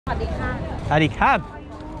Adikab.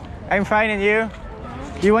 I'm fine, and you?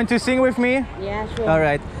 You want to sing with me? Yeah, sure. All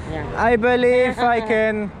right. Yeah. I believe I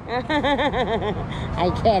can.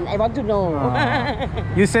 I can. I want to know.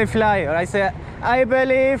 You say fly, or I say I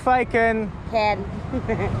believe I can. Can.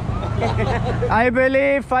 I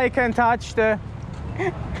believe I can touch the.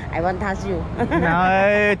 I want to touch you.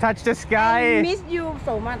 No, touch the sky. I miss you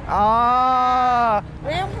so much. Oh,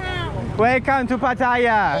 Welcome. welcome to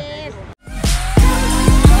Pattaya. Yes.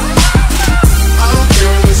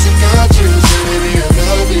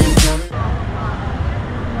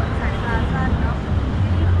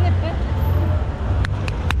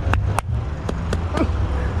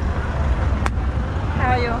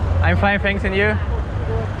 How are you? I'm fine, thanks, and you?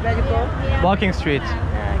 Where you go? Walking street.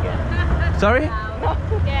 Sorry?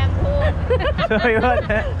 Sorry, what?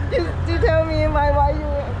 You tell me why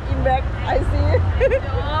you in back. I see.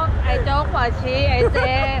 I talk for she. I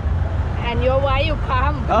say, and your wife you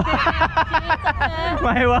come.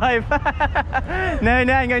 My wife. No,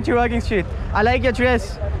 I'm going to walking street. I like your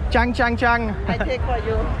dress. Chang. I take for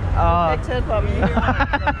you. Oh. Take shirt for me.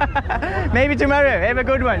 Maybe tomorrow. Have a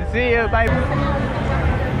good one. See you. Bye.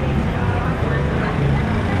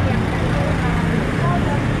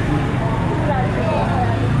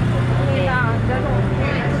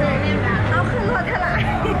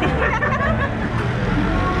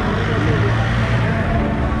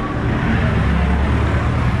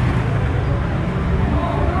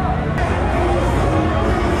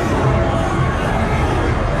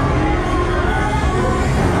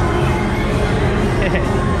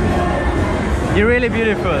 You're really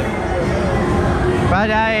beautiful, but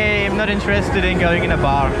I am not interested in going in a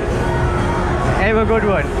bar. Have a good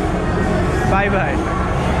one. Bye bye.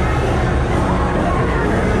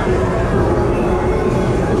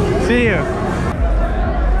 See you.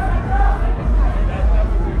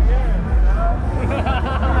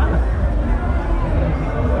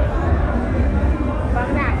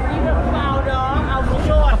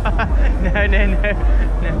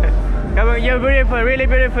 No. You're beautiful, really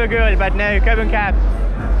beautiful girl, but no, carbon cap.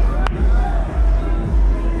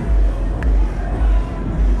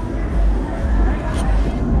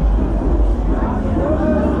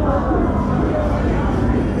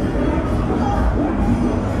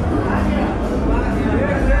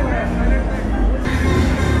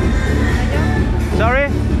 Sorry?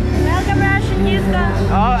 Welcome Russian disco.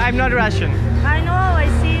 Oh, I'm not Russian. I know, I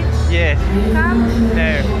see. Yes. Come.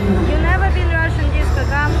 No. You never been Russian disco.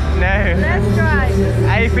 Come. No. Let's try.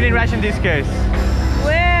 I've been in Russian discos.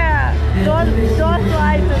 Where? Don't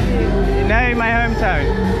lie to me. No, in my hometown.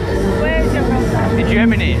 Where is your hometown? In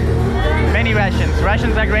Germany. Many Russians.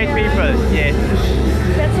 Russians are great people. Yes.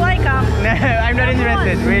 That's why come. No, I'm not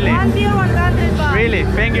interested. Really. One beer, 100 baht. Really.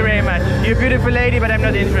 Thank you very much. You're a beautiful lady, but I'm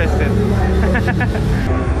not interested.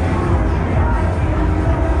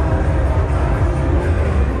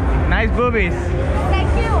 Nice boobies.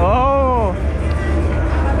 Thank you. Oh.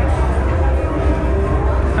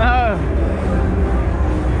 Oh.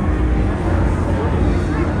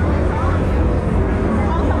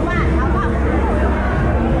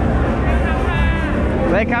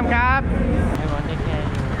 Welcome, Cap. I want to take care of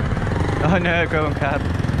you. Oh no, go on, Cap. I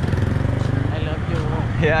love you.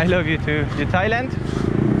 Yeah, I love you too. You Thailand?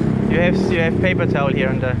 You have paper towel here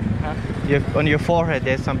on the. You have, on your forehead.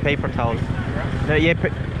 There's some paper towel. No, yeah,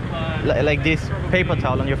 like this paper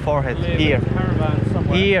towel on your forehead. Here.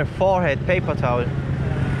 Here, forehead, paper towel.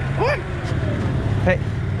 What?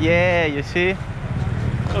 Yeah, you see?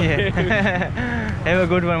 Okay. Yeah. Have a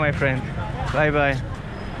good one, my friend. Bye bye.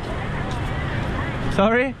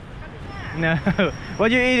 Sorry? No.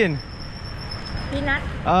 What you eating? Peanut.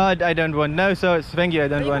 Oh, I don't want. No, so thank you. I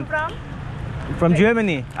don't Where want. you from? From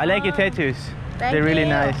Germany. I like your tattoos. Thank They're really you.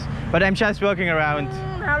 nice. But I'm just walking around.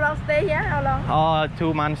 How long stay here? How long?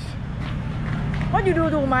 2 months. What you do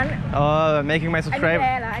 2 months? Making my subscribers.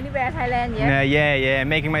 Anywhere Thailand, yeah? Yeah.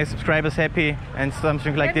 Making my subscribers happy and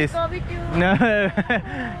something like this. Go with you. No,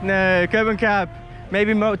 no, carbon cap.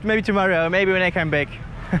 Maybe tomorrow. Maybe when I come back.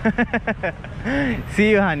 See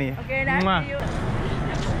you, honey. Okay, nice Mwah. to see you.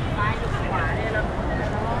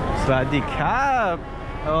 Swadee Kap.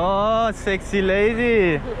 Oh, sexy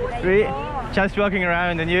lady. Just walking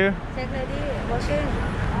around, and you? Check lady,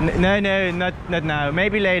 working. No, not now.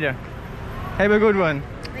 Maybe later. Have a good one.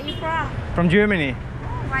 Where you from? From Germany.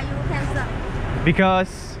 Why you cancel?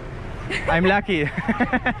 Because I'm lucky.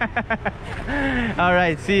 All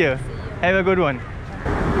right, see you. Have a good one.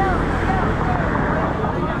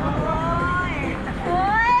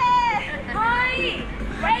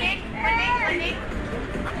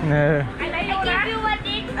 No.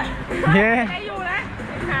 Yeah.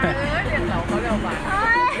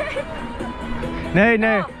 No,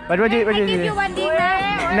 no. But what do you I give do? you one drink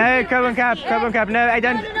now. No, come on, cap. No, I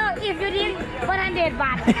don't. No. If you drink 100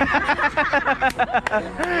 baht.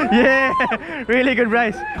 Yeah, really good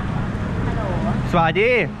price.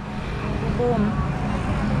 Swadi. Boom.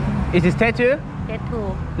 Is this tattoo?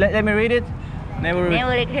 Tattoo. Let me read it. Never read.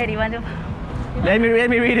 Never regret. You want to? Let me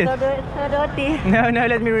read it. So dirty. No,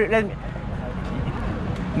 let me.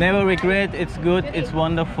 Never regret. It's good. It's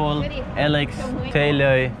wonderful. Alex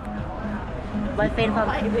Taylor. Boyfriend from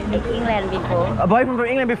England before. A boyfriend from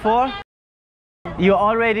England before. You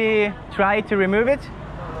already tried to remove it?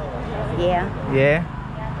 Yeah.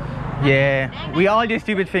 Yeah. We all do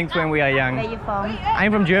stupid things when we are Where young. you from?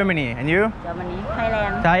 I'm from Germany. And you? Germany.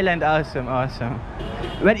 Thailand. Thailand. Awesome.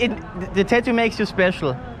 But the tattoo makes you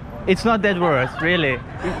special. It's not that worse, really.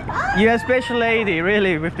 You're a special lady,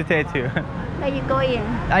 really, with the tattoo. Where you going?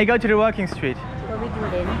 I go to the walking street. What we do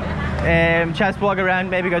then? Just walk around,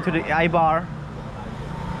 maybe go to the bar.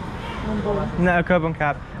 Boom boom. No, Carbon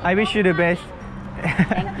Cap. I wish you the best.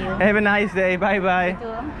 Thank you. Have a nice day. Bye.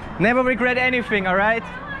 Never regret anything, alright?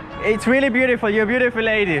 It's really beautiful. You're a beautiful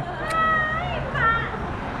lady.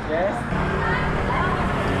 Yes.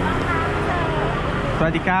 สวั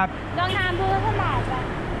สดีครับ ลองทำดูเท่าไหร่จ้ะ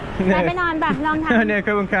ไปนอนป่ะลองทำ No,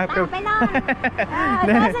 come on, Cap. ไปนอน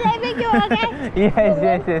ก็สเลปวิกยูโอเค Yes.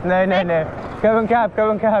 No. Come on,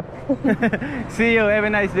 Cap. See you. Have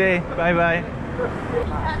a nice day. Bye.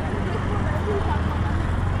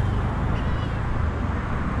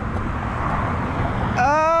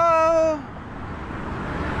 Oh.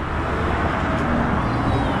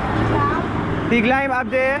 He climb up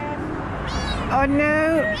there. Oh no.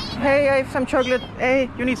 Hey, I have some chocolate. Hey,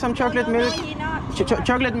 you need some chocolate milk?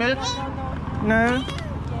 Chocolate milk? No.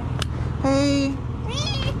 Hey.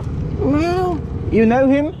 Meow. You know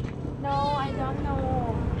him? No I don't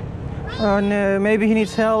know Oh no, maybe he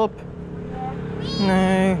needs help.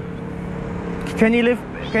 No. Can he live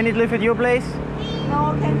at your place?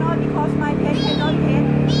 No, cannot because my pet cannot pet.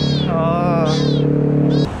 Oh.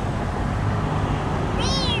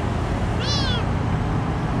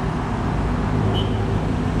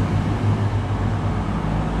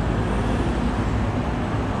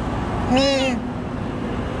 Hey.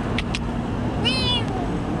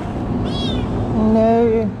 No.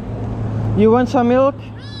 You want some milk?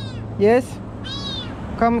 Yes?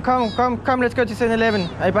 Come, let's go to 7-Eleven.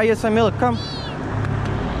 I buy you some milk, come.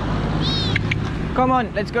 Come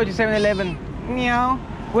on, let's go to 7-Eleven. Meow.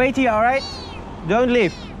 Wait here, alright? Don't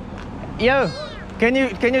leave. Yo, can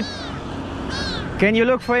you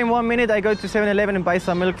look for him 1 minute? I go to 7-Eleven and buy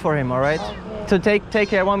some milk for him, alright? Okay. So take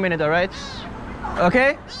care 1 minute, alright?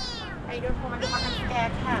 Okay? I don't want to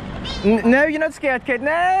scared. No, you're not scared, kid.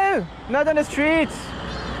 No! Not on the streets.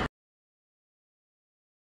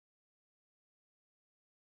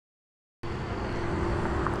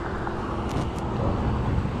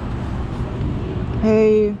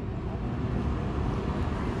 Hey.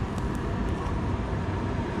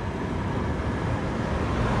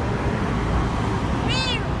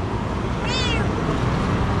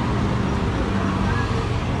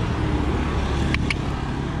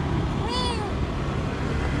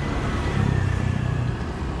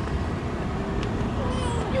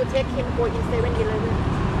 You take him go in 7-Eleven.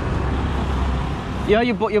 Yeah,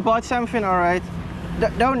 you bought something, all right?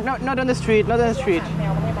 Not on the street, not on the street. แม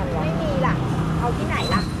วไม่มีล่ะ เอาที่ไหน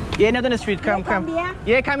ล่ะ Yeah, not on the street. Come. here?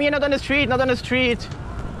 Yeah, come here. Not on the street. Not on the street.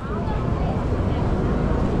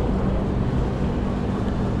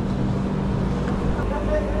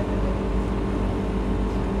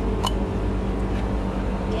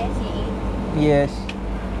 Yes, he is. Yes.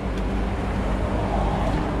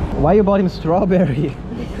 Why you bought him strawberry?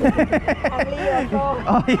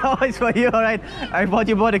 Oh, it's for you, all right. I thought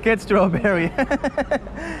you bought a cat strawberry.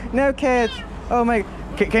 No cat. Oh my.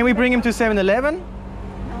 Can we bring him to 7-Eleven?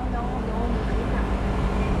 No,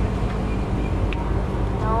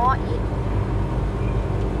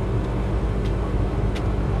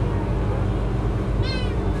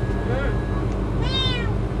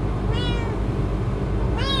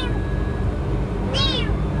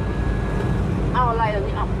เอาอะไรเหรอ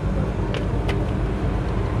นี่เอา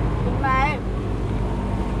ตรงไหน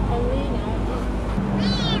ตรงนี้เนี่ย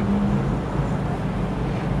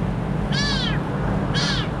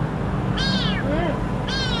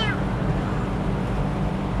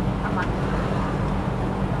เอามาต้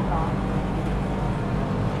องรอ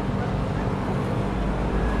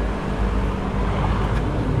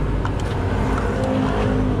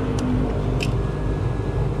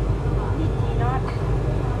Not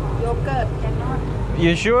yogurt cannot.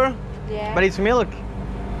 You sure? Yeah. But it's milk.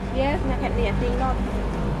 Yes, I can be a thing not.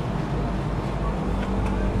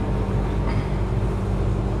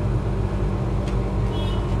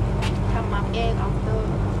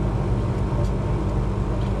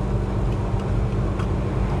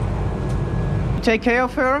 take care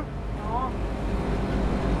of her? No.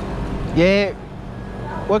 Yeah.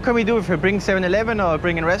 What can we do if we bring 7-Eleven or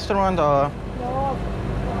bring a restaurant or? No.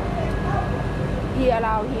 He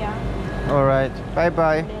allowed here. All right. Bye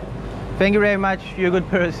bye. Thank you very much. You're a good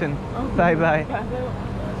person. Bye bye.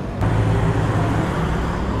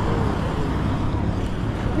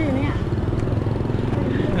 พี่เนี่ย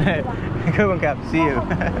Good one, Cap. See you.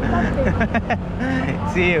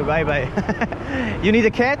 See you. Bye bye. You need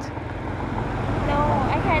a cat? No,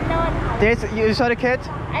 I cannot. You saw the cat?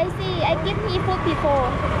 I see. I give me food before.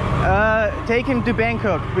 Take him to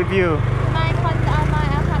Bangkok with you. My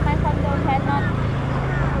condo cannot.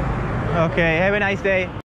 Okay. Have a nice day.